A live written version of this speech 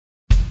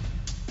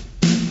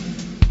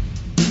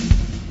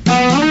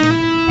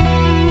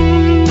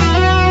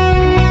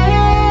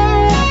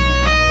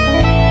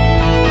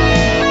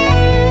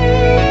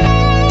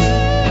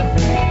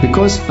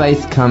Because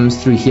faith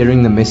comes through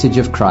hearing the message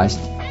of Christ,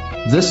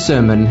 this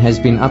sermon has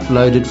been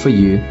uploaded for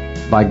you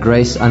by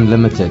Grace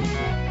Unlimited,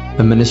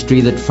 a ministry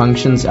that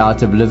functions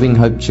out of Living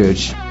Hope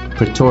Church,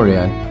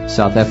 Pretoria,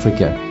 South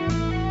Africa.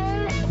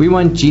 We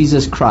want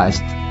Jesus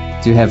Christ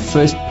to have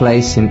first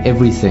place in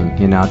everything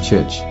in our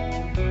church,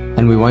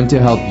 and we want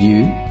to help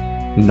you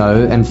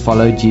know and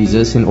follow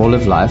Jesus in all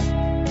of life,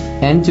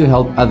 and to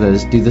help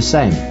others do the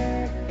same.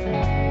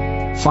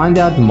 Find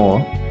out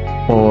more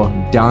or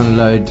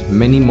download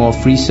many more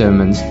free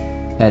sermons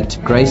at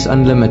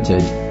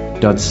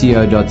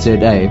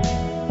graceunlimited.co.za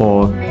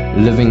or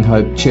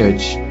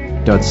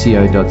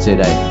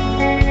livinghopechurch.co.za.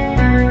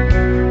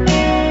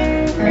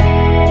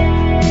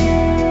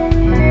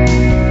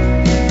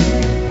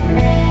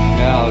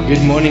 Well,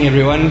 good morning,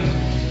 everyone.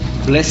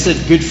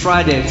 Blessed Good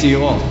Friday to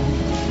you all.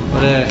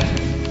 What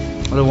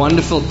a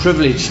wonderful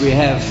privilege we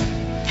have,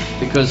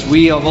 because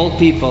we of all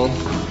people,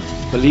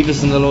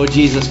 believers in the Lord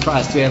Jesus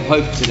Christ, we have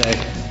hope today.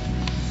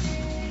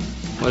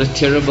 What a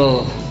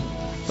terrible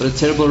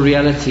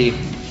reality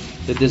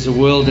that there's a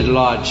world at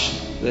large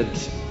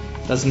that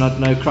does not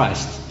know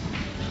Christ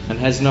and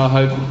has no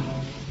hope,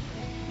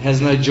 has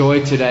no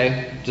joy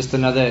today, just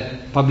another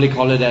public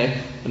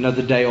holiday,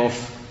 another day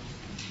off.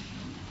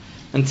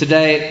 And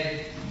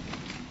today,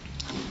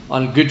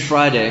 on Good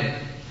Friday,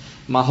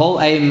 my whole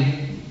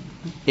aim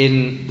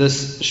in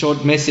this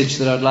short message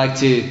that I'd like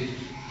to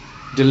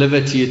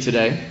deliver to you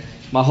today,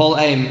 my whole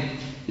aim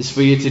is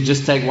for you to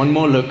just take one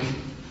more look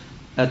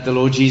at the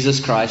Lord Jesus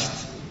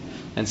Christ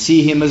and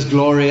see Him as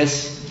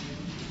glorious,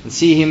 and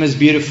see Him as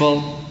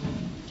beautiful,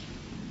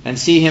 and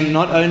see Him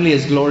not only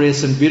as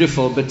glorious and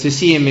beautiful, but to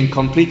see Him in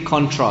complete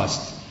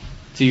contrast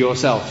to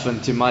yourself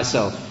and to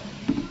myself.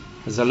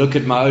 As I look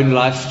at my own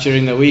life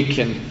during the week,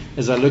 and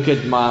as I look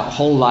at my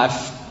whole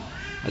life,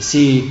 I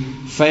see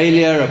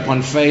failure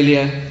upon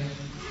failure.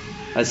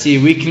 I see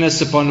weakness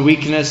upon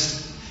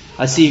weakness.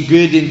 I see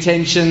good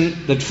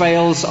intention that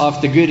fails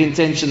after good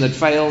intention that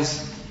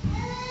fails.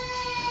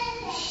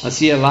 I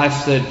see a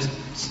life that,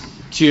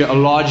 to a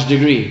large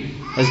degree,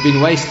 has been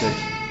wasted.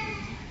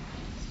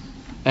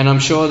 And I'm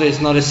sure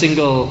there's not a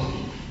single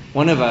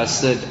one of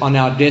us that on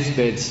our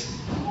deathbeds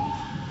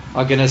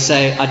are going to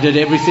say, I did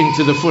everything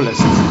to the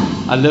fullest.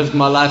 I lived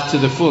my life to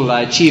the full.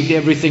 I achieved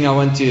everything I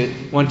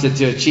wanted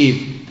to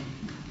achieve.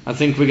 I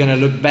think we're going to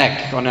look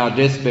back on our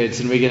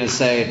deathbeds and we're going to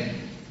say,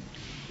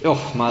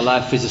 oh, my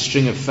life is a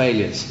string of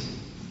failures.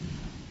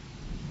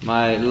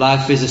 My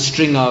life is a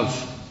string of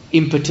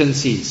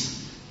impotencies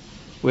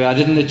where I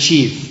didn't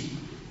achieve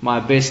my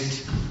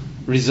best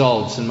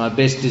results and my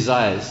best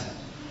desires.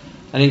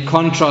 And in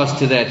contrast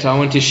to that, I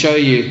want to show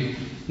you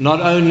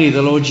not only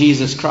the Lord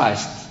Jesus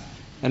Christ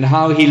and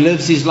how He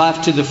lives His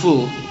life to the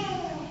full,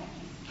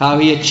 how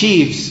He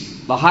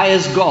achieves the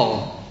highest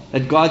goal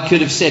that God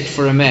could have set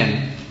for a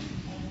man.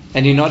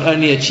 And He not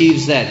only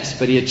achieves that,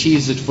 but He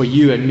achieves it for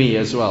you and me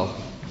as well.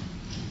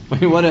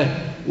 What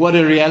a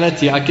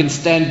reality. I can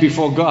stand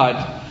before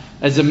God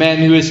as a man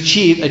who has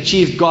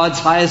achieved God's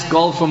highest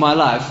goal for my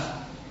life.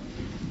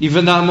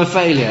 Even though I'm a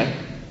failure,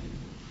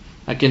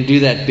 I can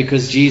do that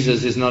because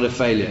Jesus is not a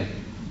failure.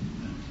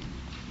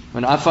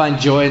 And I find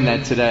joy in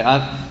that today.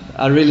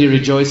 I really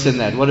rejoice in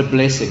that. What a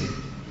blessing.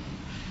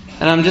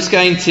 And I'm just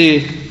going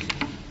to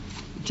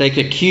take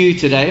a cue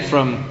today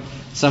from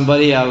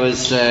somebody. I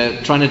was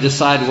trying to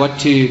decide what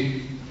to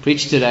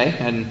preach today,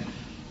 and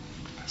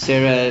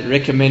Sarah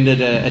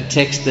recommended a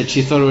text that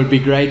she thought would be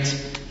great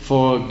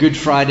for Good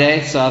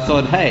Friday. So I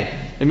thought, hey,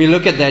 let me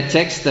look at that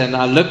text. And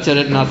I looked at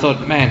it and I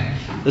thought, man,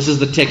 this is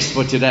the text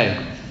for today.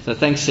 So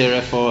thanks,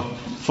 Sarah, for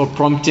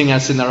prompting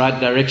us in the right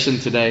direction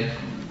today.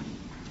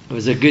 It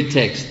was a good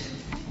text.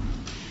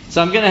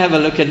 So I'm going to have a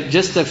look at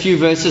just a few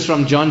verses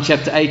from John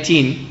chapter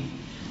 18.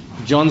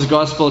 John's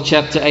Gospel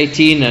chapter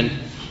 18. And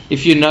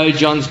if you know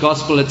John's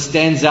Gospel, it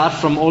stands out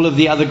from all of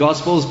the other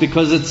Gospels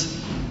because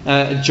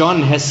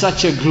John has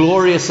such a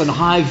glorious and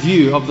high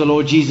view of the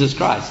Lord Jesus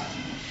Christ.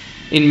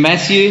 In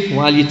Matthew,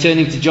 while you're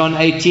turning to John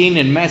 18,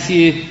 in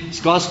Matthew's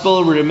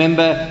Gospel, we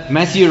remember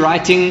Matthew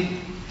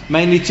writing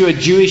mainly to a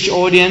Jewish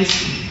audience,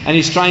 and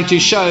he's trying to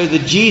show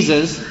that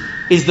Jesus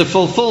is the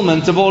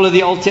fulfillment of all of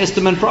the Old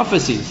Testament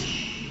prophecies.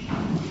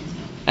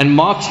 And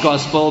Mark's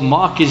Gospel,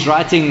 Mark is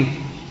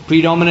writing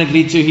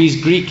predominantly to his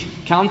Greek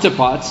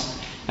counterparts,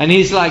 and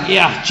he's like,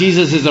 yeah,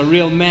 Jesus is a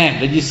real man.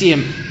 Did you see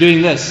Him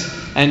doing this?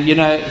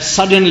 And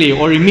suddenly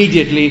or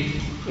immediately,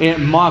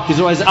 Mark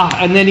is always,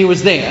 and then he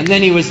was there, and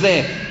then he was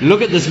there.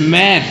 Look at this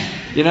man,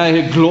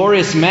 a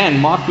glorious man.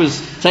 Mark was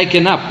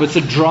taken up with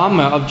the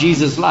drama of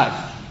Jesus' life.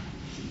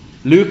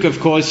 Luke, of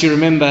course, you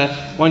remember,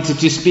 wanted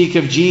to speak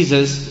of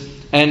Jesus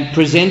and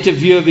present a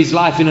view of His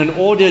life in an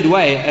ordered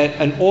way,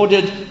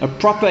 a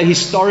proper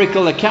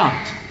historical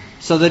account,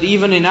 so that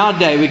even in our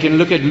day we can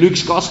look at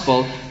Luke's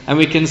Gospel and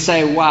we can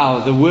say, wow,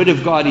 the Word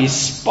of God is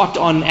spot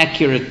on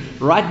accurate,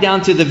 right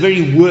down to the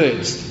very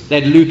words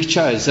that Luke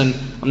chose. And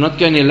I'm not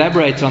going to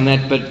elaborate on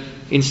that, but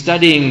in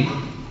studying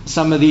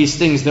some of these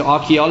things, the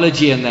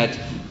archaeology and that,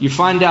 you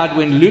find out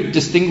when Luke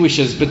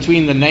distinguishes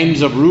between the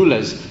names of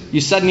rulers,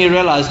 you suddenly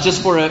realize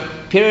just for a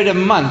period of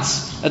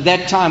months, at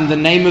that time, the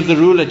name of the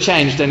ruler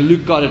changed and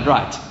Luke got it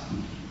right.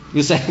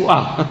 You say,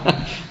 wow,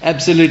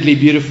 absolutely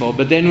beautiful.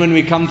 But then when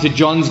we come to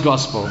John's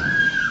Gospel,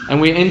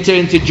 and we enter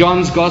into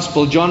John's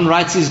Gospel, John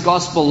writes his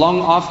Gospel long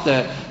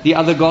after the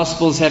other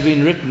Gospels have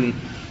been written.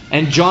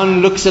 And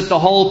John looks at the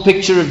whole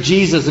picture of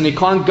Jesus, and he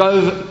can't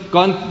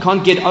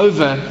get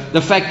over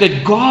the fact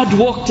that God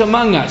walked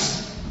among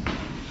us.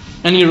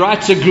 And he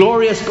writes a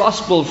glorious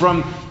Gospel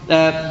from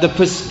the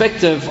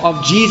perspective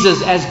of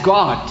Jesus as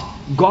God.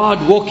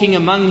 God walking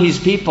among his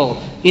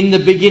people. In the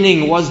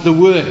beginning was the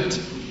Word.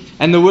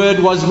 And the Word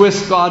was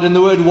with God, and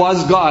the Word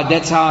was God.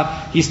 That's how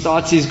he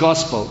starts his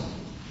Gospel.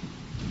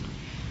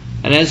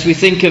 And as we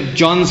think of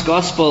John's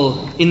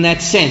Gospel in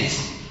that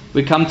sense,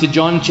 we come to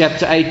John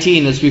chapter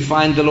 18 as we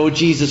find the Lord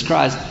Jesus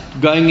Christ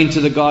going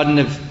into the Garden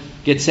of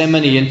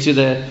Gethsemane, into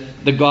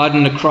the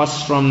garden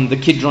across from the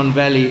Kidron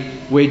Valley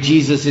where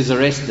Jesus is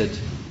arrested.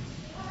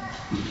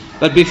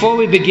 But before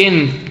we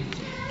begin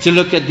to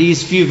look at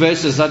these few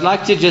verses, I'd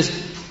like to just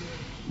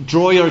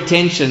draw your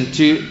attention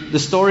to the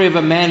story of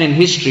a man in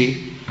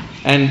history.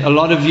 And a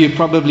lot of you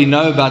probably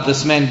know about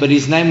this man, but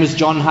his name was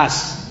John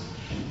Huss.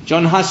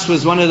 John Huss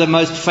was one of the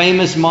most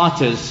famous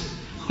martyrs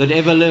that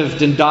ever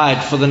lived and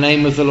died for the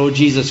name of the Lord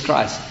Jesus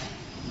Christ.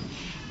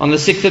 On the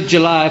 6th of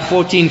July,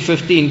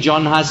 1415,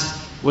 John Huss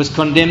was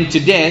condemned to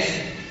death.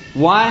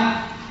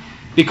 Why?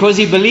 Because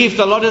he believed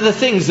a lot of the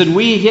things that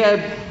we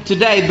here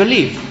today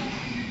believe.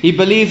 He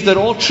believed that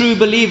all true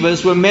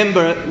believers were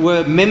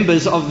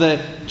members of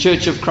the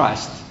Church of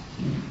Christ.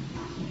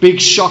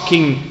 Big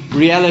shocking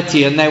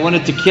reality, and they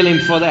wanted to kill him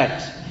for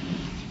that.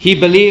 He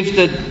believed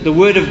that the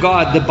Word of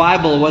God, the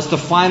Bible, was the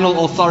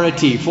final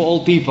authority for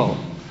all people.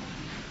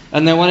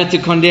 And they wanted to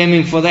condemn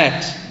him for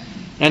that.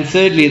 And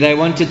thirdly, they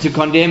wanted to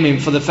condemn him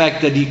for the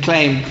fact that he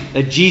claimed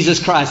that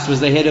Jesus Christ was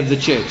the head of the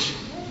church.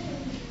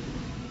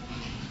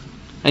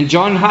 And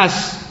John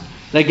Huss,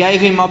 they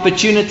gave him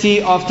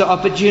opportunity after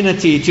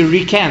opportunity to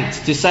recant,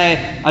 to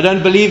say, I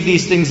don't believe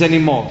these things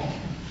anymore.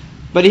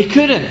 But he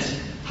couldn't.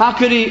 How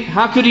could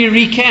he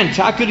recant?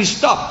 How could he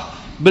stop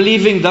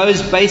believing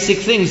those basic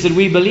things that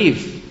we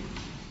believe?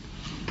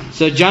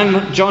 So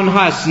John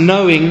Huss,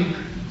 knowing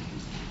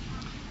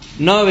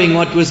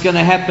what was going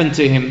to happen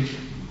to him,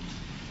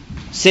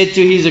 said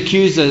to his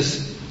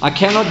accusers, I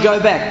cannot go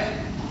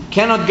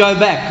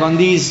back on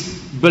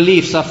these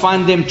beliefs. I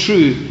find them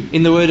true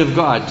in the Word of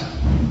God.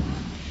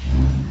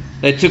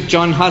 They took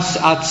John Huss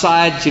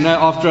outside,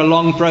 after a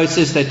long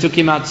process, they took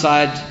him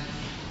outside.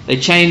 They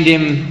chained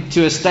him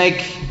to a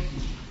stake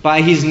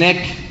by his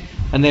neck,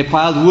 and they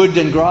piled wood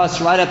and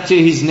grass right up to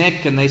his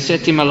neck, and they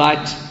set him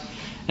alight.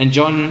 And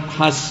John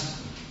Huss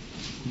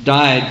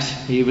died.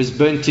 He was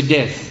burnt to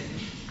death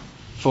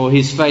for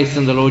his faith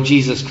in the Lord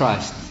Jesus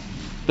Christ.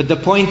 But the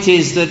point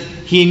is that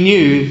he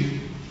knew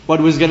what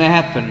was going to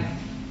happen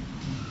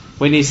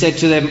when he said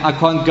to them, I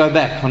can't go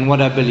back on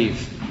what I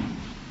believe.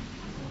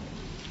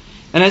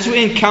 And as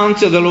we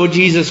encounter the Lord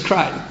Jesus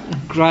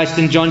Christ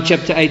in John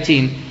chapter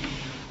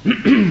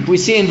 18, we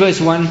see in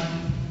verse 1,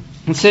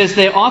 it says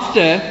there,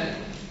 after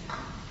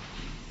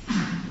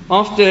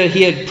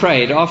he had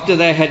prayed, after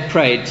they had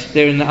prayed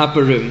there in the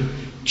upper room,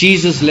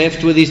 Jesus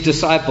left with his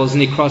disciples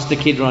and he crossed the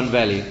Kidron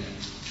Valley.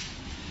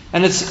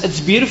 And it's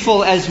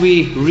beautiful as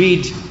we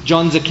read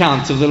John's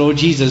account of the Lord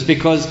Jesus,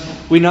 because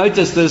we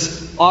notice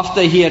this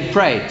after he had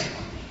prayed.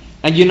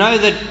 And you know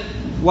that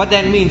what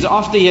that means,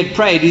 after he had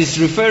prayed, is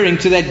referring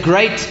to that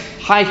great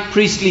high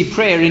priestly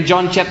prayer in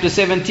John chapter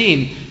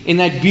 17, in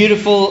that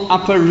beautiful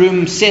upper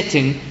room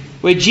setting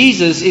where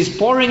Jesus is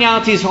pouring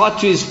out his heart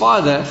to his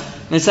Father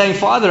and saying,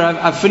 Father,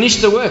 I've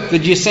finished the work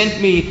that you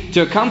sent me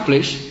to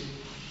accomplish.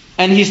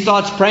 And he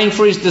starts praying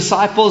for his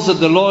disciples that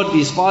the Lord,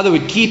 his Father,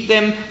 would keep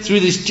them through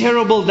these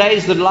terrible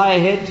days that lie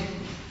ahead.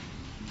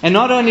 And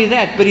not only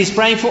that, but he's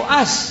praying for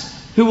us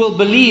who will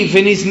believe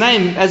in his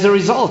name as a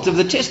result of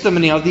the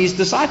testimony of these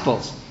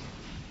disciples.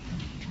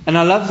 And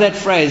I love that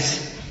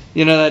phrase,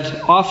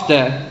 that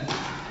after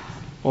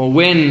or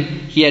when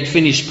he had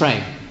finished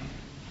praying.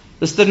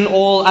 This didn't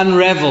all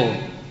unravel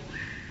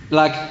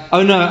like,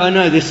 oh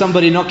no, there's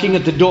somebody knocking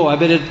at the door, I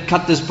better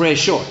cut this prayer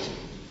short.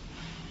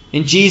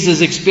 In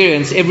Jesus'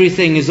 experience,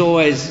 everything is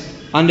always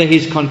under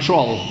his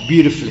control,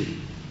 beautifully.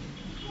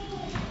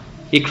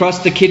 He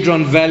crossed the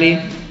Kidron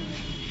Valley,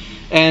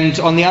 and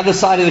on the other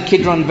side of the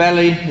Kidron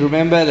Valley,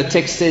 remember the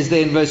text says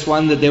there in verse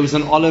 1 that there was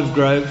an olive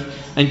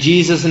grove, and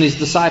Jesus and his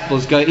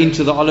disciples go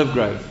into the olive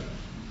grove.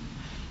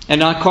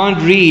 And I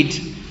can't read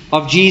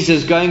of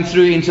Jesus going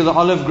through into the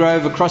olive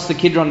grove across the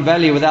Kidron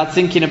Valley without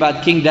thinking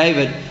about King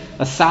David,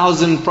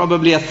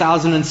 probably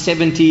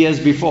 1,070 years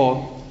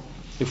before,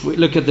 if we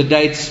look at the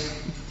dates.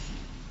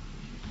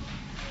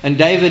 And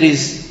David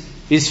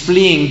is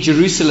fleeing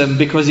Jerusalem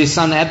because his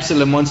son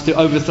Absalom wants to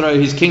overthrow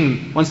his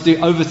king, wants to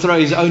overthrow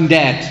his own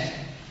dad.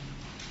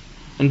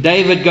 And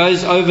David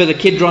goes over the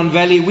Kidron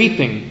Valley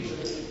weeping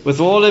with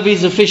all of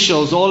his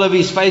officials, all of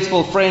his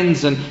faithful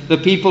friends and the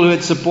people who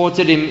had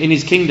supported him in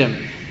his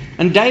kingdom.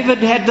 And David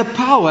had the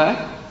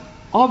power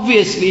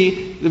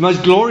Obviously, the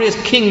most glorious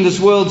king this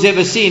world's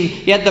ever seen.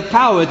 He had the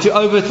power to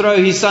overthrow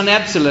his son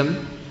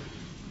Absalom.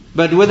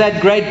 But with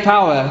that great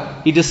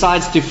power, he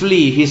decides to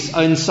flee his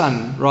own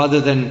son rather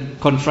than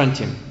confront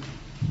him.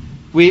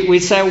 We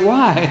say,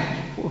 why?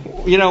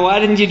 Why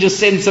didn't you just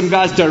send some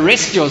guys to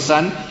arrest your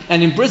son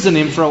and imprison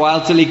him for a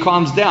while till he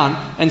calms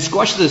down and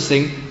squash this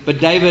thing? But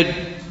David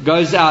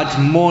goes out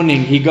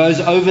mourning. He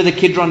goes over the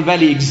Kidron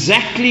Valley,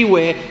 exactly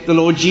where the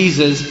Lord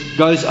Jesus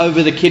goes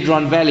over the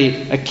Kidron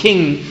Valley, a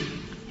king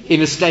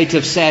in a state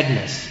of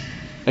sadness,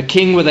 a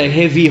king with a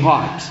heavy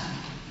heart.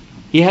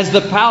 He has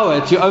the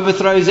power to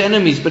overthrow his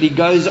enemies, but he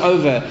goes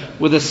over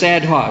with a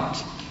sad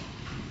heart.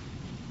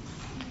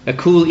 A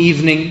cool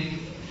evening,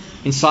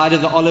 inside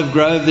of the olive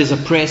grove there's a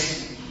press,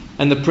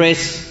 and the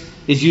press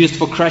is used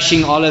for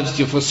crushing olives,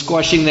 for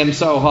squashing them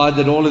so hard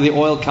that all of the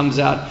oil comes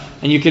out.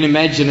 And you can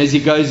imagine as he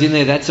goes in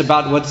there, that's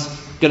about what's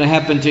going to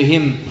happen to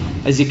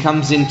him as he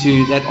comes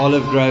into that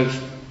olive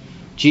grove.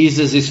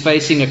 Jesus is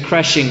facing a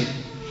crushing,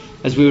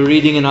 as we were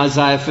reading in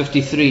Isaiah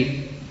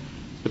 53.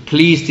 It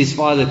pleased his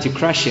Father to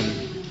crush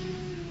him.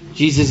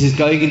 Jesus is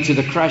going into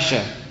the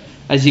crusher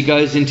as he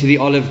goes into the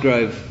olive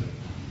grove.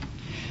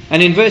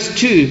 And in verse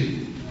 2,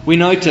 we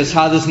notice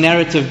how this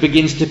narrative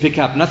begins to pick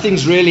up.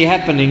 Nothing's really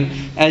happening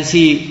as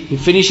he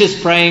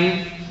finishes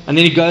praying, and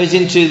then he goes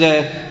into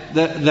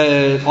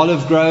the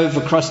olive grove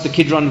across the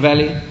Kidron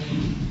Valley.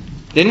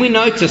 Then we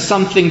notice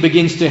something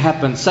begins to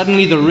happen.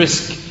 Suddenly the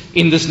risk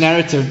in this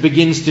narrative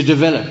begins to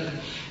develop.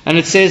 And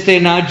it says there,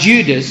 now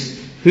Judas,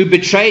 who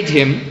betrayed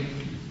him,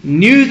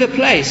 knew the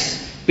place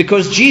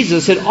because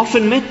Jesus had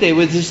often met there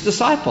with his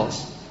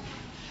disciples.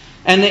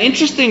 And the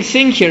interesting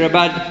thing here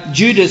about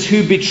Judas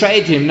who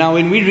betrayed him. Now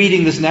when we're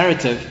reading this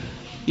narrative,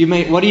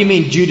 what do you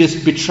mean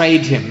Judas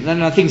betrayed him?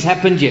 Nothing's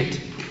happened yet.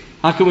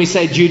 How can we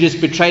say Judas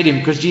betrayed him?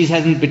 Because Jesus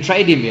hasn't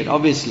betrayed him yet,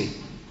 obviously.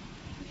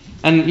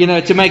 And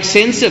to make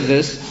sense of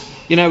this,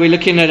 we're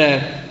looking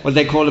at what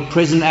they call a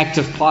present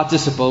active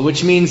participle,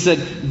 which means that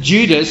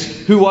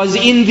Judas, who was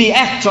in the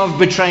act of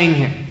betraying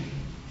him.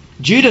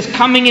 Judas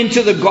coming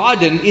into the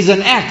garden is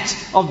an act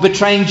of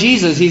betraying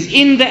Jesus. He's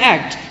in the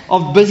act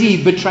of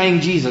busy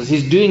betraying Jesus.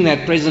 He's doing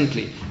that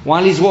presently.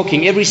 While he's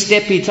walking, every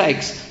step he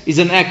takes is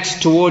an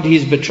act toward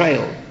his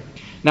betrayal.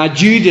 Now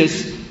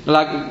Judas,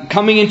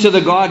 coming into the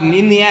garden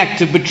in the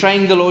act of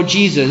betraying the Lord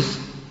Jesus,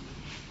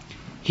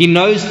 he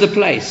knows the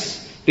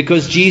place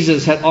because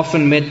Jesus had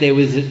often met there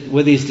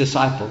with his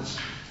disciples.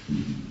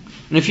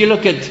 And if you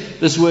look at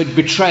this word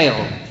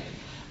betrayal,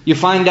 you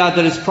find out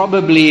that it's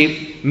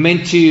probably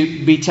meant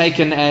to be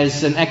taken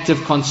as an act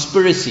of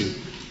conspiracy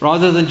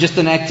rather than just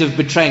an act of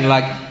betraying,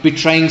 like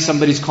betraying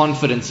somebody's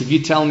confidence. If you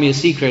tell me a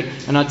secret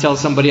and I tell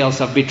somebody else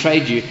I've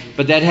betrayed you,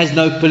 but that has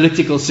no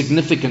political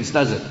significance,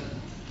 does it?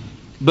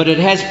 But it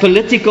has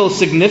political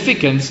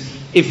significance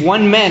if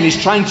one man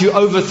is trying to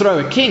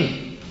overthrow a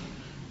king.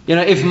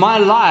 If my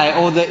lie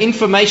or the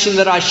information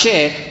that I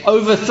share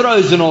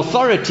overthrows an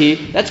authority,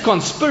 that's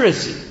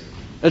conspiracy.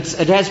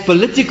 It has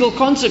political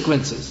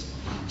consequences.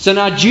 So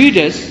now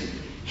Judas,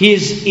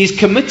 he's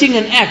committing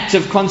an act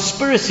of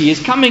conspiracy.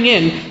 He's coming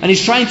in and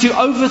he's trying to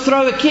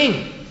overthrow a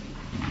king.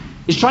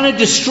 He's trying to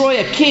destroy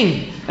a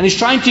king. And he's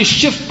trying to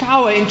shift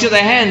power into the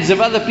hands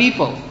of other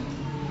people.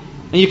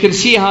 And you can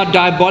see how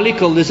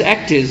diabolical this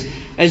act is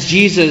as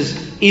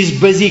Jesus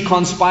is busy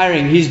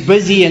conspiring. He's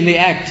busy in the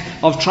act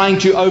of trying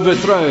to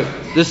overthrow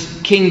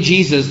this King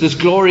Jesus, this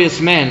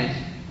glorious man.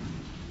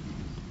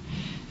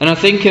 And I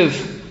think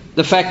of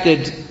the fact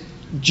that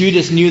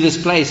Judas knew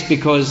this place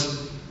because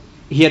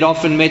he had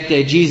often met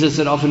there. Jesus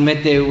had often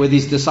met there with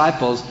his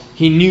disciples.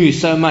 He knew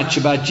so much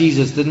about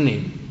Jesus, didn't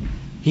he?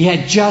 He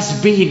had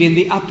just been in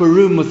the upper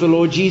room with the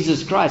Lord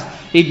Jesus Christ.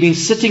 He'd been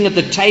sitting at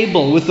the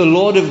table with the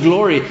Lord of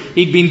glory.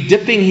 He'd been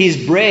dipping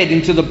his bread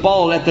into the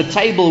bowl at the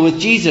table with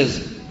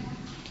Jesus.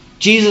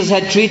 Jesus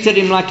had treated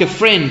him like a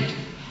friend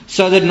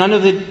so that none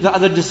of the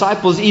other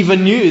disciples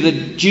even knew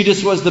that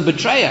Judas was the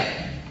betrayer.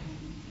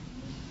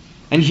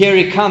 And here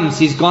he comes.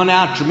 He's gone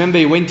out. Remember,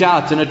 he went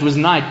out and it was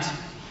night.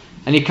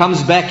 And he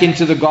comes back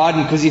into the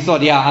garden because he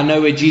thought, I know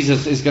where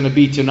Jesus is going to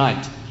be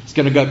tonight. He's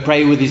going to go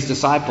pray with his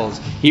disciples.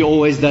 He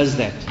always does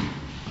that.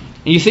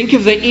 And you think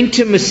of the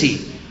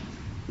intimacy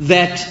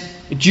that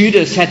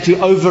Judas had to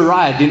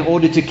override in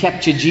order to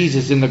capture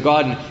Jesus in the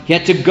garden. He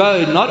had to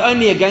go not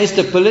only against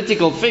a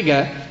political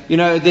figure,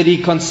 that he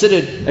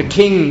considered a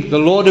king, the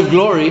Lord of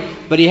glory,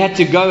 but he had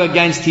to go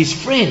against his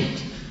friend.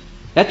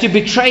 He had to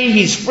betray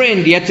his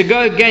friend. He had to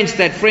go against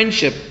that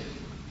friendship.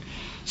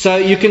 So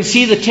you can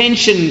see the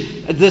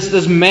tension.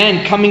 This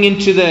man coming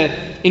into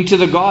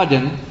the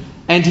garden,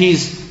 and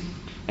he's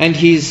in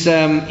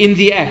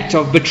the act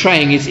of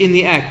betraying. He's in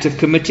the act of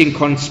committing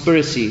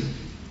conspiracy.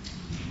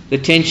 The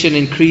tension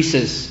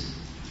increases.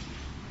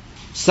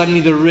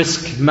 Suddenly the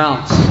risk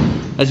mounts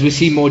as we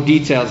see more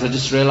details. I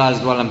just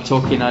realized while I'm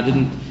talking, I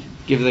didn't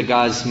give the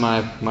guys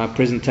my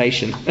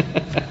presentation.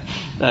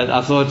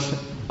 I thought,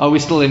 we're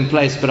still in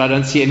place, but I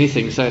don't see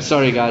anything. So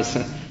sorry, guys.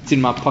 It's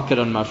in my pocket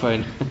on my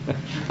phone.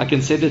 I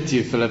can send it to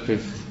you, Philip,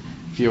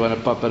 if you want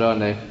to pop it on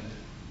there.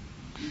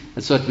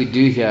 That's what we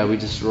do here. We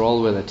just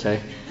roll with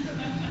it,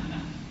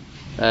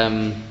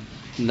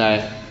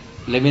 No,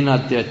 let me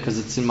not do it because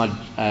it's in my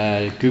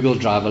Google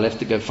Drive. I'll have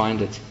to go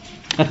find it.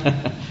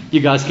 You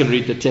guys can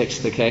read the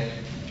text, okay?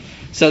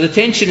 So the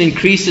tension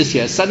increases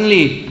here.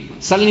 Suddenly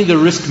the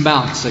risk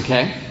mounts,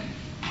 okay?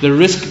 The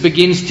risk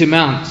begins to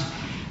mount.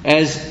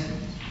 As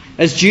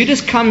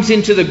Judas comes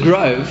into the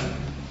grove,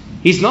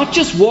 he's not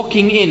just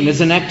walking in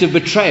as an act of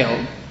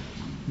betrayal,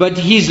 but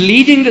he's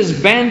leading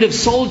this band of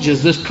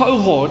soldiers, this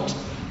cohort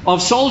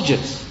of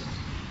soldiers.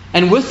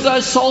 And with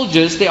those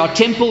soldiers, there are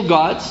temple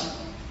guards.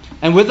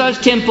 And with those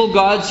temple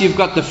guards, you've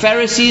got the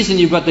Pharisees and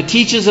you've got the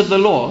teachers of the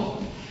law.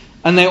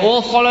 And they're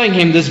all following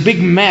him, this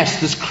big mass,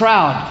 this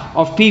crowd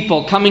of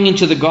people coming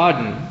into the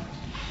garden.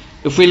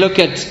 If we look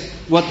at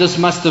what this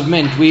must have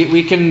meant,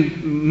 we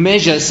can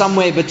measure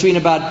somewhere between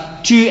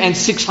about 200 and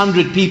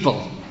 600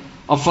 people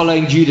are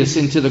following Judas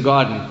into the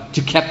garden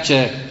to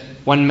capture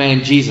one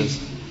man,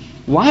 Jesus.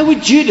 Why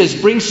would Judas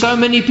bring so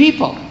many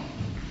people?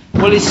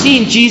 Well, he's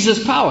seen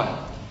Jesus' power.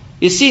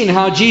 He's seen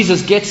how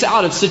Jesus gets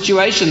out of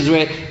situations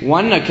where,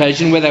 one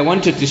occasion where they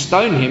wanted to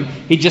stone him,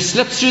 he just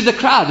slips through the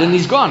crowd and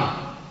he's gone.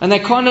 And they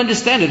can't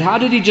understand it. How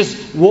did he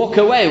just walk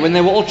away when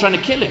they were all trying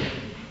to kill him?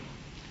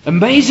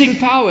 Amazing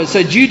power.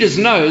 So Judas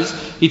knows,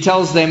 he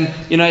tells them,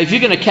 if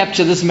you're going to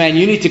capture this man,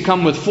 you need to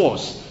come with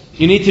force.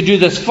 You need to do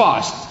this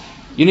fast.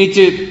 You need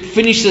to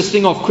finish this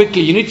thing off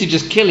quickly. You need to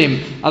just kill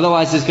him.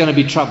 Otherwise there's going to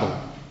be trouble.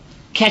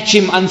 Catch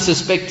him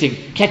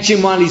unsuspecting. Catch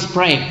him while he's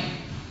praying.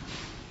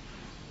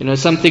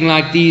 Something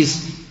like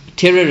these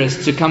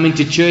terrorists who come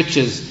into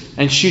churches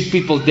and shoot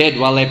people dead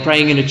while they're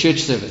praying in a church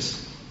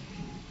service.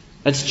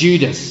 That's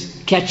Judas.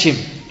 Catch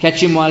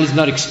him while he's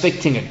not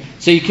expecting it.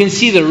 So you can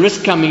see the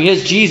risk coming.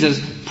 Here's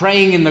Jesus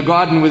praying in the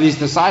garden with his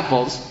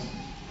disciples,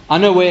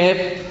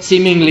 unaware,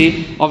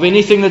 seemingly, of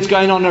anything that's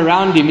going on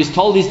around him. He's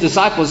told his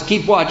disciples,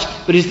 keep watch,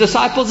 but his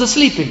disciples are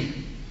sleeping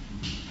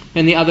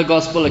in the other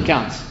gospel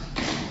accounts.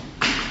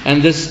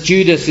 And this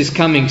Judas is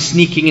coming,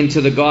 sneaking into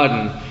the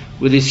garden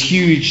with this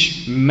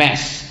huge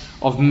mass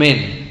of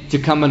men to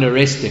come and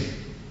arrest him.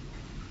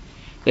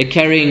 They're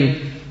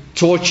carrying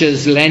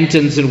torches,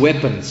 lanterns, and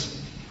weapons.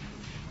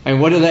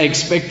 And what are they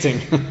expecting?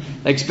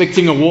 They're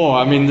expecting a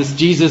war. This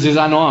Jesus is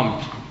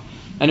unarmed.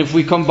 And if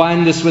we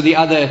combine this with the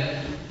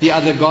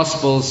other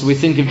Gospels, we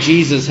think of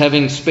Jesus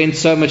having spent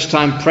so much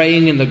time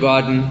praying in the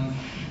garden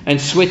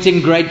and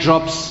sweating great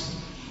drops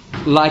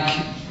like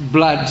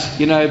blood,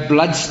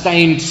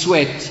 blood-stained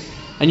sweat.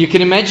 And you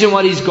can imagine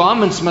what his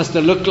garments must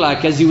have looked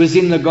like as he was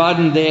in the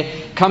garden there,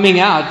 coming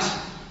out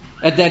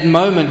at that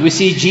moment. We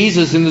see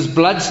Jesus in this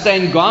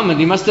blood-stained garment.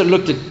 He must have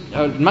looked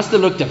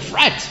a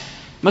frat.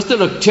 Must have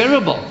looked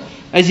terrible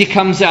as he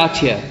comes out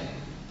here.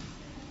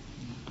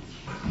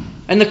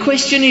 And the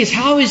question is,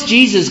 how is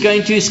Jesus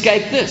going to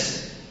escape this?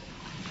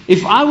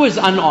 If I was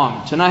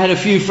unarmed and I had a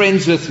few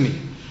friends with me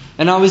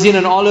and I was in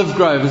an olive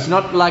grove, it's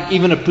not like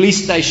even a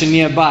police station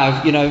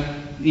nearby,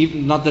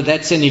 not that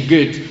that's any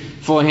good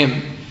for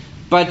him.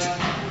 But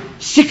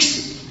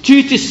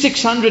 200 to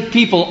 600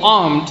 people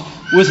armed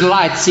with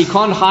lights. He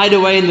can't hide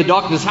away in the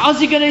darkness. How's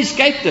he going to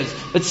escape this?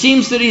 It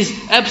seems that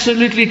he's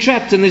absolutely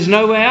trapped and there's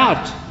no way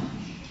out.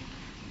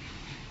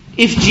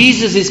 If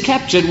Jesus is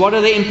captured, what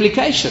are the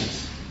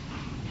implications?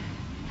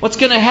 What's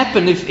going to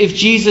happen if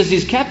Jesus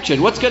is captured?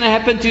 What's going to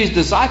happen to his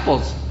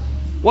disciples?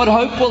 What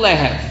hope will they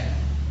have?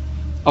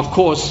 Of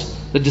course,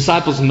 the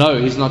disciples know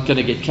he's not going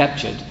to get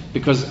captured,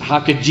 because how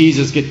could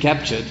Jesus get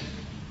captured?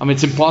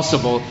 It's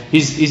impossible.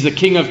 He's the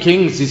King of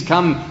Kings. He's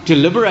come to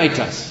liberate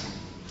us.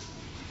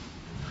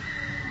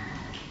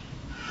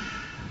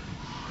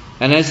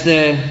 And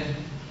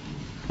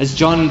as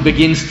John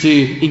begins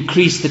to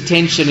increase the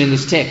tension in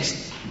this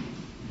text,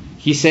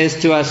 he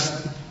says to us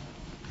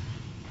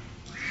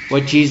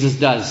what Jesus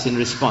does in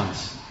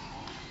response.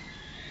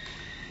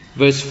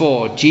 Verse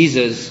 4,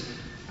 Jesus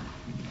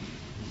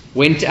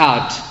went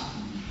out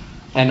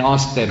and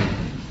asked them,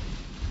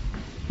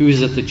 who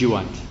is it that you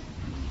want?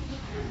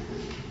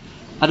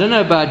 I don't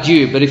know about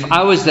you, but if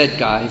I was that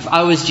guy, if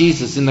I was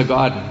Jesus in the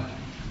garden,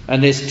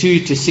 and there's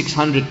 200 to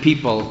 600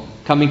 people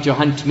coming to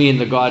hunt me in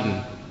the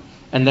garden,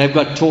 and they've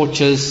got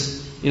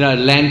torches,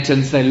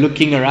 lanterns, they're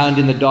looking around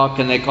in the dark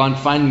and they can't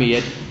find me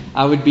yet,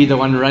 I would be the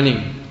one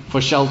running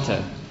for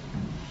shelter.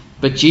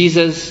 But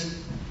Jesus,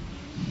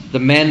 the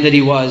man that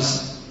he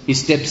was, he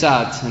steps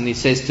out and he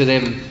says to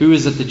them, who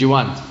is it that you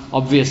want?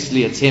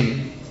 Obviously it's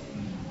him.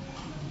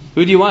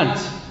 Who do you want?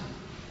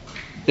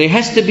 There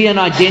has to be an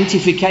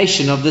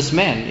identification of this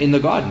man in the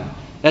garden.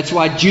 That's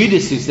why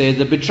Judas is there,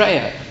 the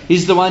betrayer.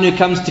 He's the one who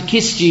comes to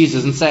kiss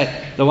Jesus and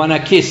say, the one I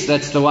kissed,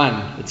 that's the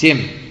one. It's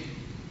him.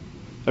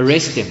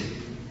 Arrest him.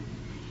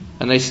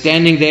 And they're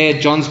standing there.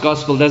 John's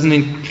gospel doesn't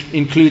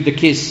include the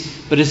kiss.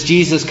 But as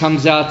Jesus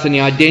comes out and he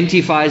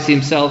identifies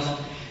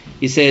himself,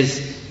 he says,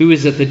 who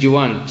is it that you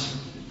want?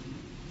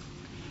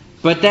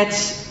 But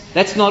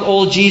that's not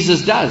all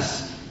Jesus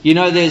does.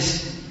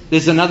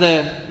 There's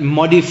another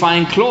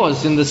modifying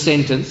clause in the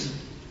sentence.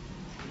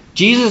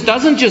 Jesus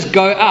doesn't just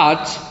go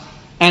out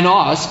and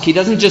ask. He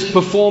doesn't just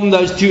perform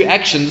those two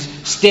actions,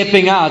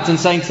 stepping out and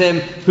saying to them,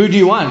 who do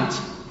you want?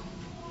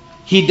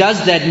 He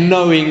does that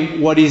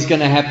knowing what is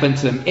going to happen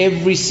to them.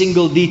 Every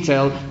single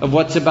detail of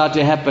what's about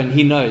to happen,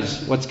 he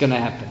knows what's going to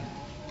happen.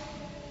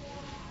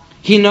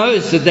 He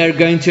knows that they're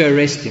going to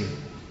arrest him.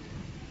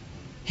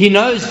 He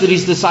knows that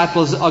his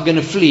disciples are going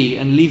to flee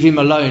and leave him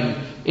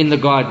alone in the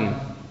garden.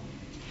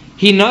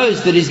 He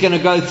knows that he's going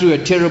to go through a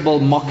terrible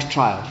mock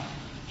trial.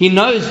 He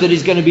knows that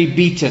he's going to be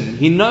beaten.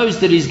 He knows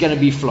that he's going to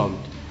be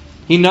flogged.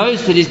 He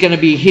knows that he's going to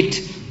be hit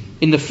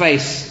in the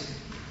face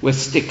with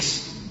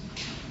sticks.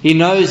 He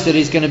knows that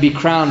he's going to be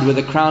crowned with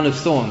a crown of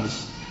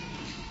thorns.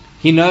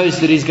 He knows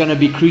that he's going to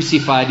be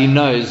crucified. He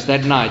knows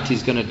that night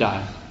he's going to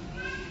die.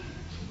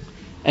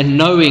 And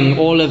knowing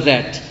all of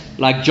that,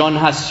 like John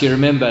Huss, you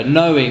remember,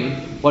 knowing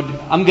what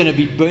I'm going to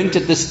be burnt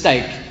at the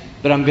stake,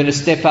 but I'm going to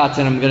step out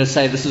and I'm going to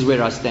say, this is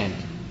where I stand.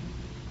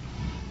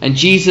 And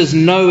Jesus,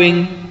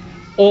 knowing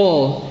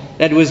all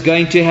that was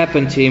going to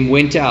happen to him,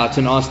 went out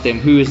and asked them,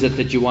 who is it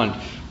that you want?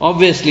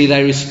 Obviously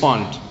they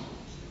respond.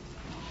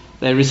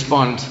 They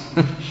respond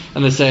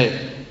and they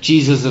say,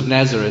 Jesus of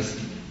Nazareth.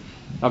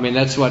 I mean,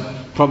 that's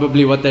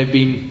probably what they've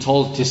been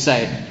told to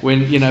say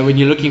when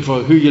you're looking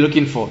for who you're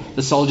looking for.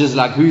 The soldiers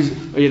like, who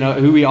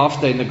are we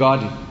after in the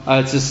garden? Oh,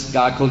 it's this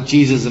guy called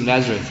Jesus of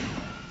Nazareth.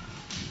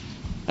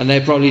 And they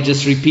probably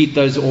just repeat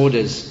those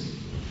orders.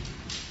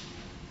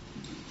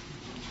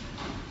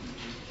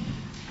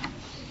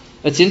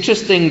 It's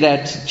interesting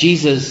that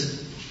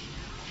Jesus,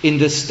 in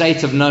this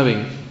state of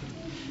knowing,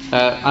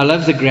 I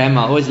love the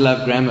grammar. I always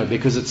love grammar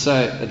because it's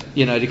so,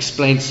 it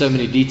explains so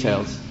many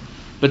details.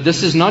 But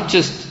this is not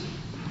just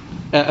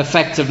a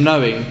fact of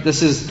knowing.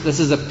 This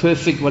is a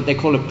perfect, what they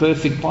call a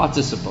perfect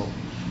participle,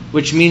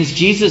 which means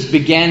Jesus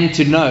began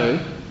to know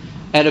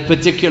at a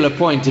particular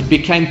point. It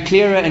became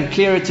clearer and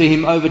clearer to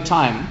him over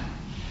time.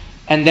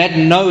 And that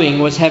knowing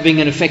was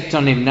having an effect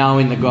on him now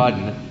in the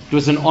garden. It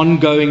was an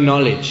ongoing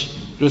knowledge.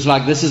 It was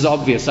like, this is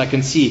obvious. I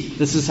can see.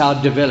 This is how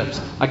it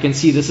develops. I can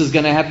see this is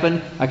going to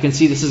happen. I can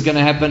see this is going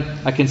to happen.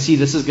 I can see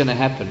this is going to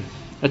happen.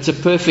 It's a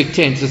perfect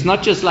tense. It's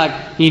not just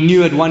like he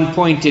knew at one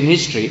point in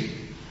history.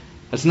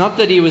 It's not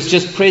that he was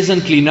just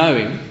presently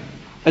knowing.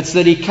 It's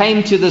that he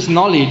came to this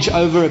knowledge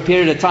over a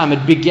period of time.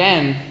 It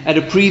began at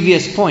a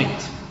previous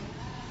point.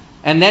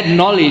 And that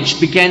knowledge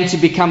began to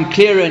become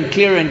clearer and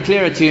clearer and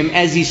clearer to him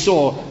as he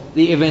saw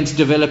the events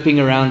developing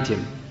around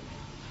him.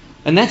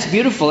 And that's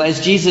beautiful.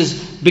 As Jesus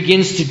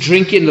begins to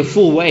drink in the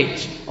full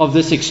weight of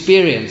this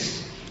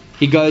experience,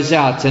 he goes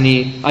out and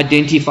he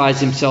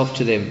identifies himself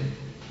to them.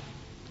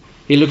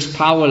 He looks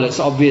powerless,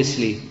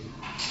 obviously,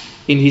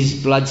 in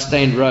his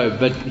blood-stained robe,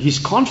 but he's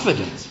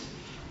confident.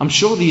 I'm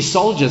sure these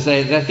soldiers,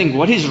 they think,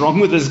 what is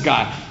wrong with this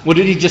guy? What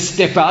did he just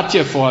step out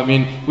here for? I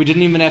mean, we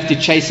didn't even have to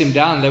chase him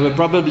down. They were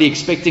probably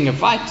expecting a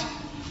fight.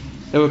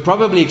 They were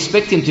probably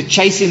expecting to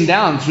chase him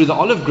down through the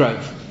olive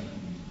grove.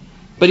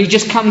 But he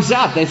just comes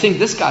out. They think,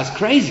 this guy's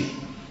crazy.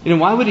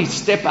 Why would he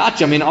step out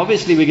here? I mean,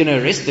 obviously we're going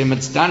to arrest him.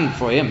 It's done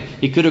for him.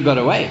 He could have got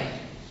away.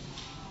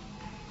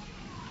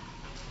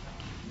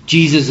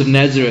 Jesus of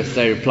Nazareth,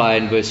 they reply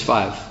in verse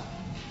 5.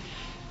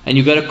 And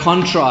you've got to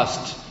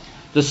contrast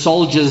the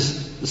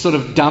soldiers' sort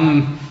of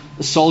dumb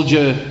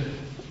soldier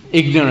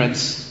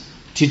ignorance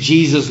to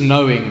Jesus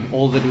knowing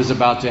all that was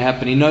about to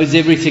happen. He knows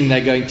everything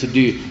they're going to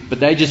do, but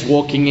they're just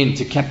walking in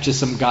to capture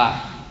some guy.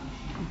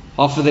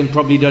 Half of them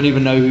probably don't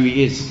even know who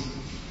he is.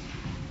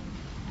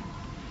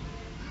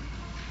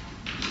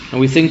 And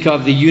we think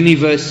of the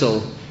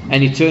universal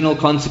and eternal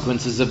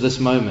consequences of this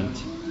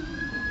moment.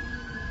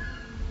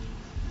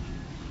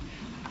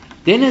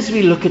 Then as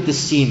we look at the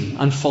scene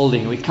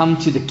unfolding, we come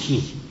to the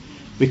key.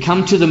 We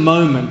come to the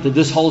moment that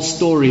this whole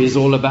story is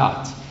all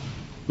about.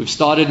 We've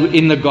started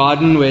in the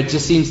garden where it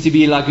just seems to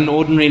be like an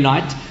ordinary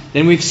night.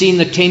 Then we've seen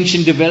the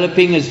tension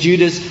developing as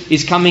Judas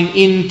is coming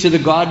into the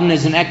garden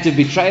as an act of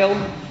betrayal.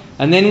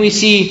 And then we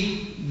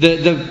see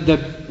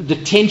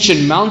the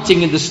tension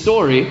mounting in the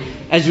story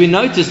as we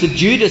notice that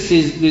Judas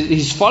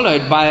is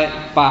followed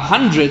by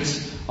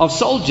hundreds of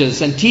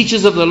soldiers and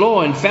teachers of the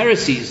law and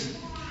Pharisees.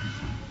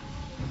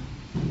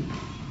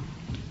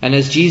 And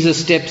as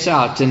Jesus steps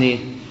out and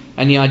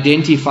he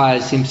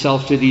identifies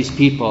himself to these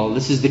people,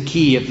 this is the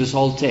key of this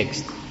whole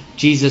text.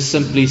 Jesus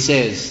simply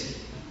says,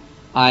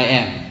 I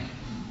am.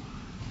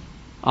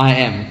 I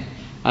am.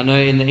 I know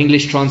in the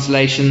English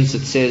translations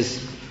it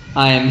says,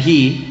 I am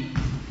he,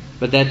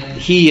 but that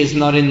he is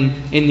not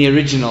in the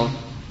original.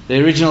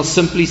 The original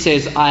simply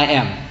says, I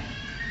am.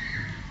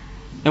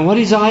 And what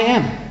is I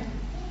am?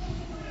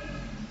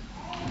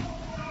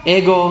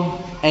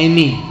 Ego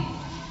eimi.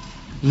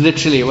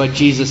 Literally what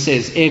Jesus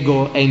says,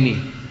 ego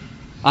eimi.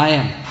 I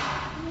am.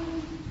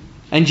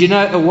 And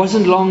it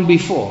wasn't long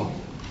before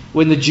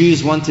when the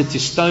Jews wanted to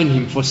stone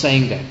him for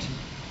saying that.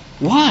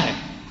 Why?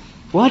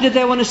 Why did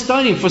they want to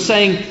stone him for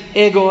saying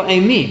ego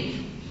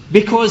eimi?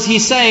 Because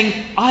he's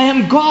saying, I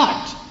am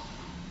God.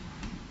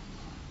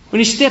 When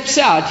he steps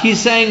out, he's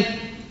saying,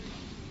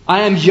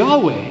 I am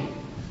Yahweh.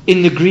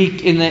 In the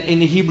Greek, in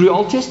the Hebrew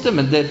Old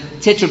Testament, the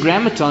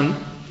Tetragrammaton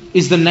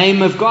is the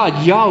name of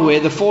God, Yahweh,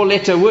 the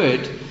 4-letter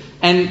word.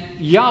 And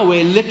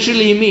Yahweh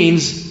literally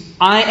means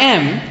I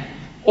am,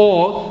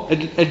 or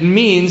it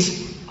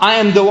means I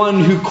am the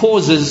one who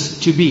causes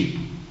to be.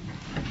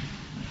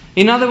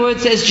 In other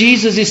words, as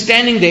Jesus is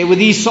standing there with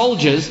these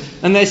soldiers,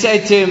 and they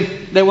say to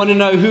him, they want to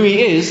know who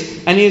he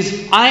is, and he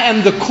is, I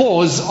am the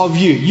cause of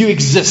you. You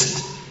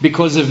exist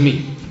because of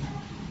me.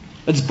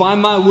 It's by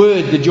my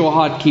word that your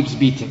heart keeps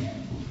beating.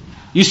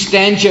 You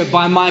stand here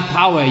by my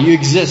power. You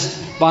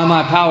exist by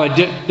my power.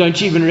 Don't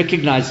you even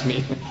recognize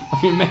me?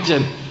 I mean,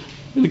 imagine,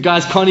 the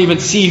guys can't even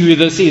see who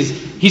this is.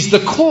 He's the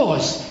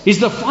cause. He's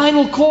the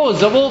final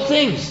cause of all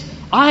things.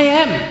 I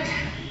am.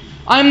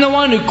 I'm the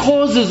one who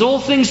causes all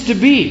things to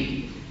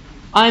be.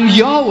 I'm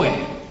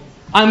Yahweh.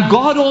 I'm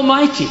God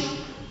Almighty.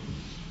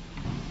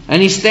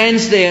 And he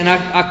stands there, and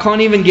I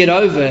can't even get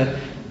over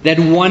that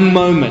one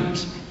moment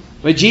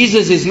where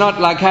Jesus is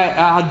not like,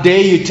 how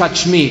dare you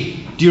touch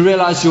me? Do you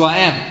realize who I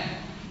am?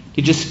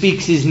 He just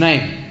speaks his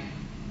name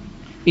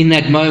in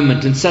that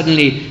moment, and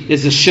suddenly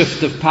there's a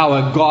shift of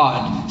power.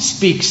 God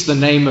speaks the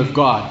name of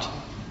God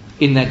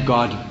in that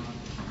garden.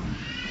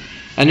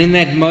 And in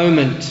that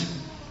moment,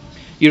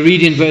 you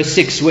read in verse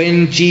 6,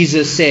 when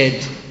Jesus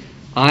said,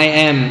 I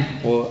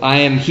am, or I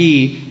am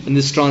he, in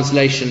this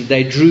translation,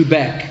 they drew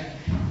back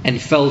and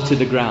fell to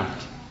the ground.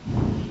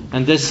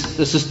 And this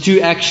is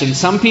two actions.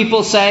 Some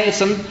people say,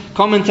 some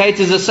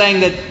commentators are saying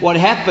that what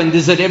happened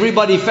is that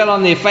everybody fell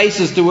on their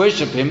faces to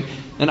worship him.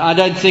 And I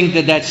don't think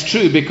that that's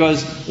true,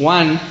 because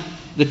one,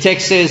 the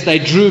text says they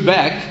drew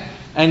back,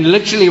 and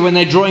literally when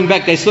they're drawing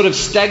back, they're sort of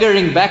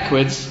staggering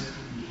backwards,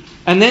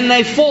 and then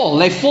they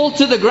fall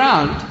to the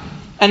ground.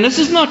 And this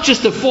is not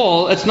just a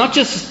fall. It's not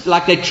just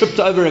like they tripped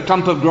over a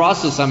clump of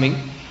grass or something.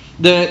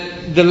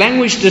 The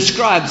language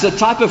describes a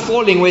type of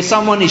falling where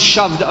someone is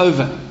shoved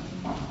over.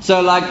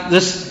 So like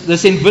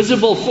this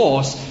invisible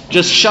force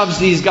just shoves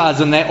these guys,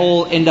 and they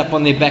all end up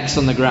on their backs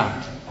on the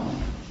ground.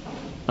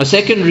 A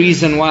second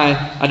reason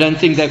why I don't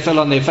think they fell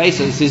on their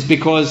faces is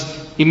because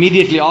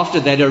immediately after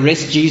that,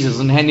 arrest Jesus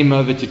and hand him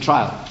over to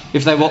trial.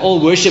 If they were all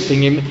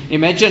worshipping him,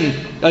 imagine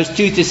those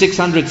 200 to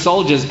 600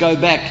 soldiers go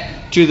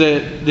back to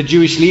the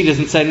Jewish leaders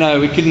and say, no,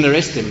 we couldn't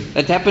arrest him.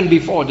 That happened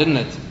before, didn't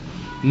it?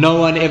 No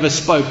one ever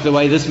spoke the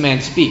way this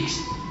man speaks.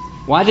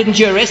 Why didn't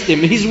you arrest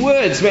him? His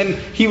words when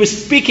he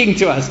was speaking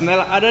to us. And they're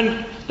like, I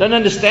don't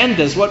understand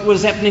this. What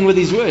was happening with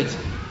his words?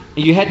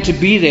 And you had to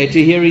be there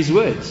to hear his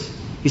words.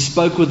 He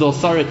spoke with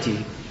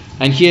authority.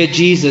 And here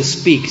Jesus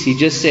speaks. He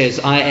just says,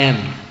 I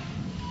am.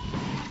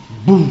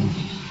 Boom.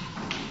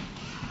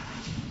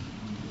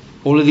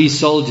 All of these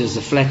soldiers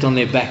are flat on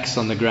their backs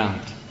on the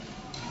ground.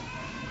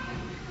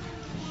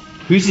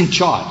 Who's in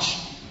charge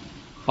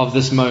of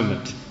this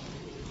moment?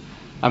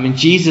 I mean,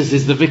 Jesus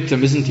is the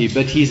victim, isn't he?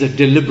 But he's a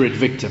deliberate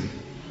victim.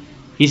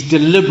 He's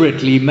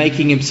deliberately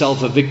making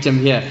himself a victim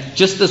here.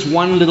 Just this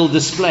one little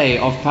display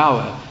of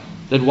power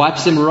that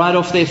wipes them right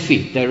off their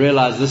feet. They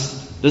realize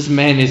this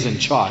man is in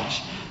charge.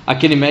 I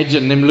can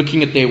imagine them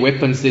looking at their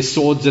weapons, their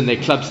swords and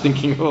their clubs,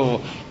 thinking,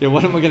 oh, yeah,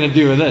 what am I going to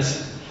do with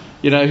this?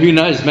 Who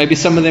knows? Maybe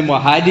some of them were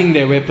hiding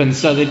their weapons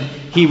so that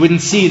he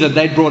wouldn't see that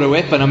they'd brought a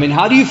weapon. I mean,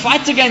 how do you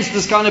fight against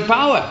this kind of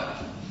power?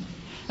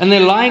 And they're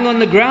lying on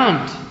the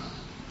ground.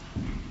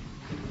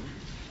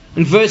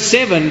 In verse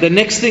 7, the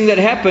next thing that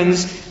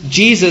happens,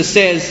 Jesus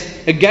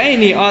says,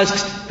 again he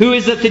asks, who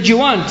is it that you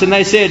want? And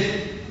they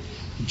said,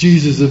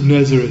 Jesus of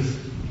Nazareth.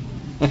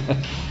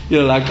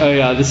 You're like, oh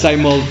yeah, the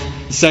same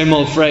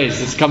old phrase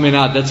that's coming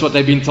out. That's what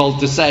they've been told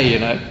to say,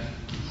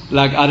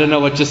 Like, I don't know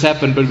what just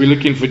happened, but we're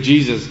looking for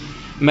Jesus.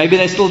 Maybe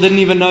they still didn't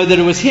even know that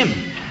it was him.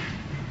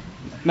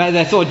 Maybe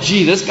they thought,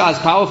 gee, this guy's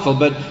powerful,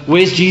 but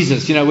where's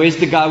Jesus? Where's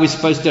the guy we're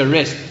supposed to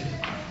arrest?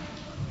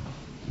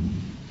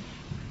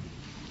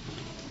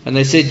 And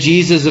they said,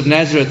 Jesus of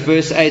Nazareth.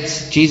 Verse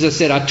 8, Jesus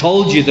said, I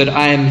told you that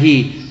I am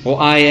he, or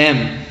I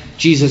am.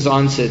 Jesus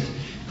answered,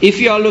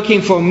 if you are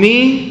looking for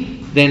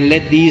me, then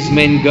let these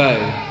men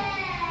go.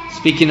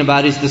 Speaking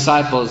about his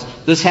disciples,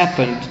 this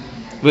happened,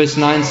 verse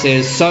 9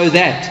 says, so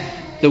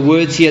that the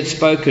words he had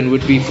spoken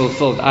would be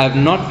fulfilled. I have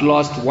not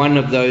lost one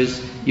of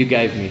those you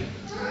gave me.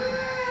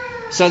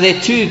 So there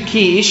are two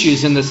key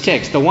issues in this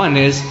text. The one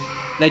is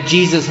that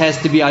Jesus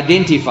has to be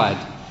identified.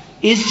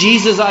 Is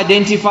Jesus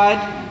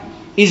identified?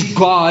 Is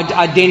God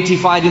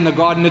identified in the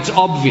garden? It's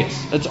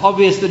obvious. It's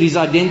obvious that his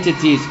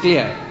identity is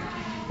clear.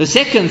 The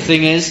second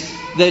thing is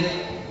that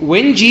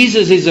when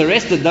Jesus is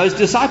arrested, those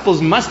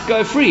disciples must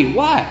go free.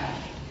 Why?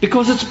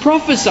 Because it's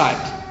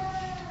prophesied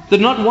that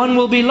not one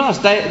will be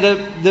lost.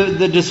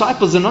 The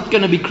disciples are not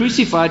going to be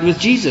crucified with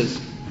Jesus.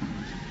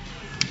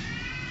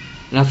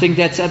 And I think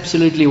that's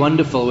absolutely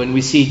wonderful when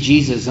we see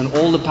Jesus and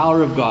all the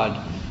power of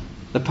God.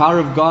 The power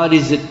of God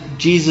is at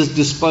Jesus'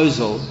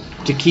 disposal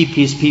to keep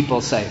his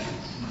people safe,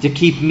 to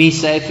keep me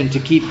safe and to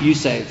keep you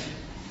safe.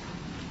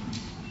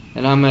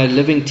 And I'm a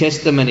living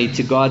testimony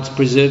to God's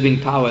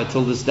preserving power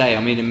till this day.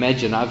 I mean,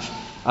 imagine, I've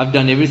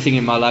done everything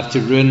in my life to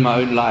ruin my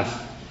own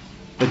life.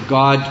 But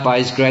God, by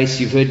his grace,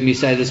 you've heard me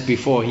say this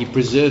before, he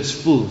preserves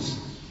fools.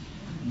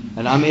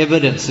 And I'm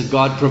evidence that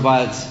God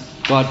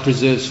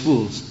preserves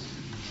fools.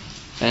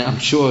 And I'm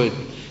sure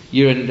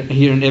you're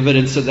hearing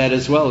evidence of that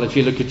as well. If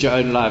you look at your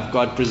own life,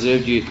 God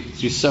preserved you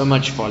through so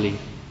much folly.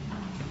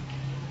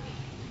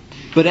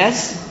 But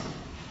as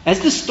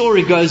the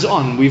story goes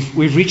on,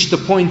 we've reached the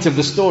point of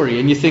the story,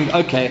 and you think,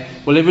 okay,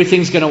 well,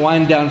 everything's going to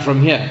wind down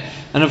from here.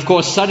 And of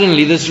course,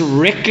 suddenly this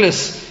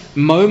reckless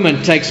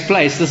moment takes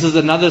place. This is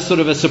another sort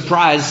of a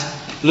surprise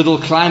little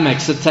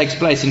climax that takes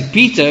place. And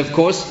Peter, of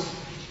course,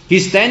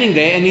 he's standing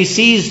there and he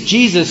sees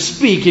Jesus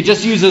speak. He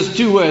just uses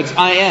two words,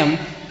 I am,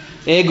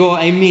 ego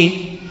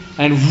eimi.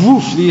 And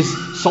woof,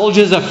 these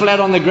soldiers are flat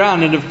on the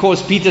ground. And of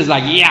course, Peter's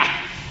like,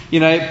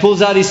 yeah,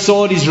 pulls out his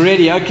sword, he's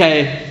ready.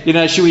 Okay,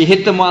 should we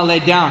hit them while they're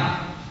down?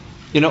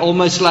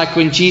 Almost like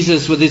when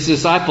Jesus with his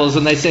disciples,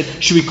 and they said,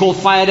 should we call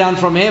fire down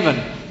from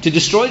heaven to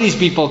destroy these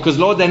people? Because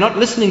Lord, they're not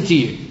listening to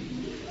you.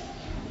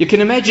 You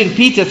can imagine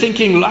Peter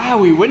thinking, wow,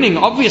 we're winning.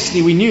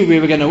 Obviously we knew we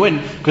were going to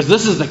win because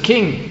this is the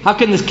king. How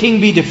can this king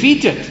be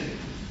defeated?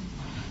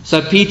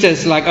 So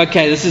Peter's like,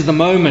 okay, this is the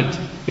moment.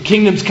 The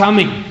kingdom's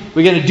coming.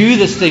 We're going to do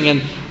this thing.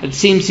 And it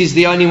seems he's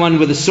the only one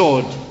with a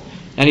sword.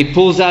 And he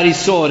pulls out his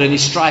sword and he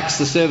strikes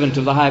the servant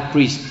of the high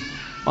priest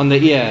on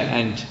the ear,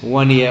 and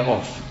one ear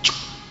off.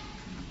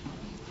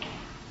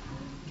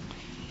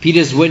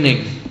 Peter's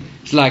winning.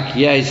 It's like,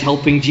 yeah, he's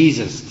helping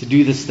Jesus to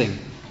do this thing.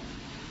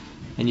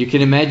 And you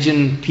can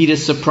imagine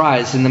Peter's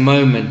surprise in the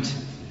moment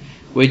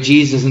where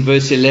Jesus in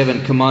verse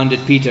 11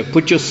 commanded Peter,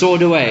 put your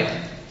sword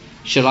away.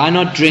 Shall I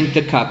not drink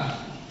the cup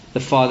the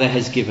Father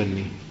has given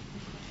me?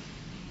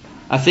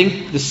 I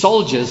think the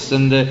soldiers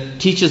and the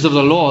teachers of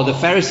the law, the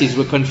Pharisees,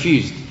 were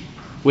confused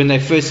when they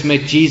first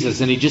met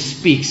Jesus, and he just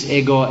speaks,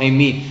 ego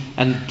eimi,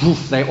 and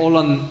poof, they're all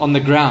on the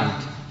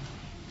ground.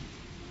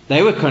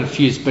 They were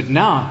confused, but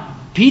now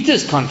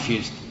Peter's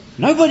confused.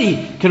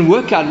 Nobody can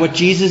work out what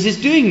Jesus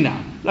is doing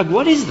now. Like,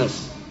 what is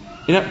this?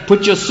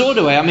 Put your sword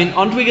away. I mean,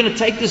 aren't we going to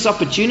take this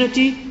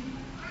opportunity?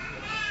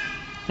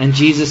 And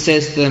Jesus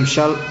says to them,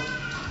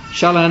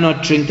 Shall I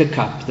not drink the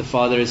cup the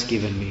Father has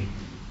given me?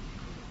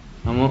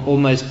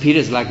 And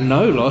Peter's like,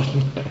 no, Lord.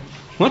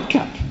 What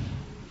cup?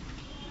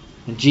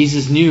 And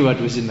Jesus knew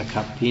what was in the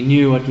cup. He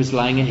knew what was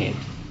lying ahead.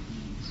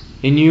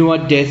 He knew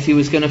what death he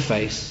was going to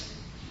face.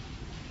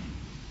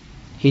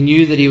 He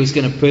knew that he was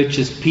going to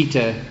purchase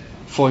Peter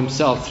for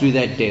himself through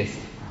that death.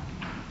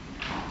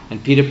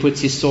 And Peter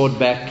puts his sword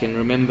back, and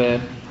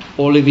remember,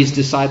 all of his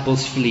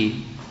disciples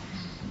flee.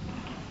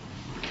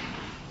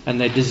 And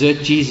they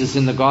desert Jesus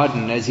in the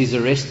garden as he's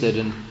arrested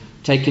and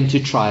taken to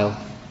trial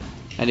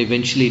and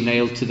eventually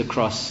nailed to the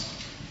cross.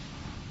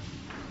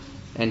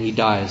 And he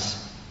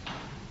dies.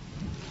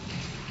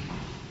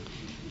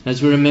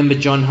 As we remember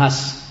John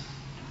Huss,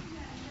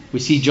 we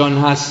see John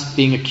Huss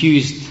being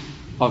accused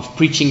of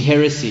preaching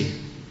heresy,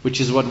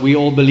 which is what we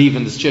all believe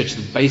in this church,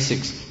 the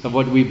basics of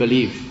what we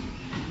believe.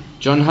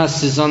 John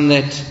Huss is on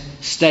that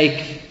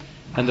stake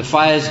and the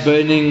fire's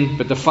burning,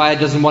 but the fire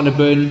doesn't want to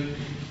burn.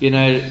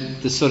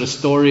 The sort of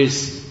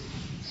stories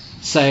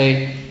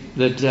say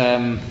that,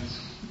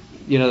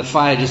 the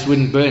fire just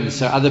wouldn't burn.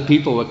 So other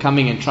people were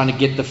coming and trying to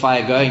get the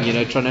fire going,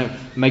 trying to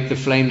make the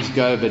flames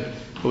go, but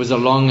it was a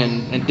long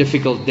and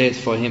difficult death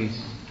for him.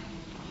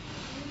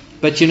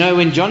 But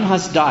when John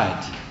Huss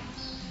died,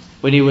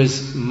 when he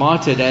was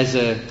martyred as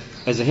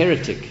a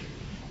heretic,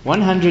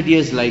 100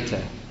 years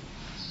later,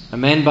 a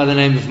man by the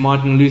name of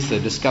Martin Luther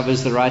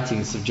discovers the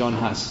writings of John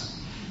Huss,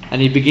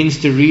 and he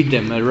begins to read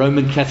them, a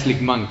Roman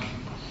Catholic monk.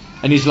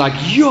 And he's like,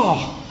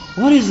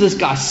 what is this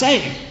guy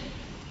saying?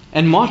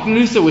 And Martin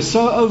Luther was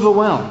so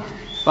overwhelmed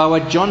by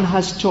what John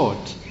Huss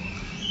taught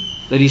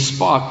that he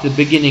sparked the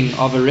beginning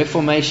of a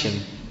reformation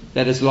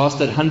that has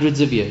lasted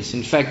hundreds of years.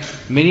 In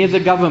fact, many of the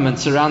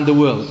governments around the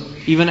world,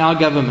 even our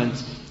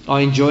government,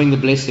 are enjoying the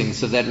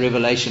blessings of that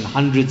revelation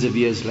hundreds of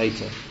years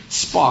later.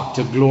 Sparked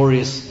a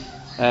glorious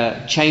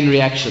chain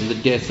reaction, the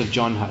death of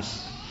John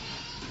Huss.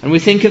 And we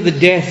think of the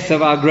death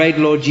of our great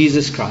Lord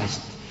Jesus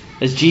Christ.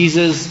 As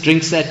Jesus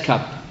drinks that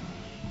cup,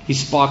 he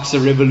sparks a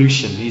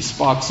revolution. He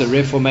sparks a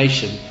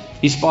reformation.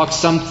 He sparks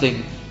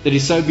something that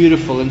is so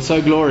beautiful and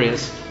so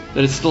glorious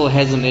that it still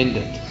hasn't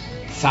ended.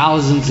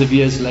 Thousands of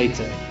years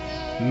later,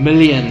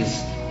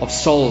 millions of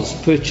souls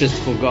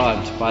purchased for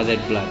God by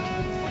that blood.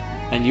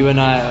 And you and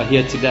I are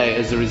here today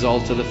as a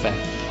result of the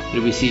fact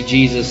that we see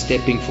Jesus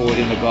stepping forward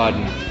in the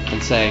garden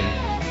and saying,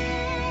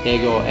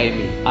 Ego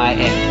eimi, I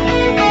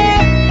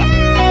am.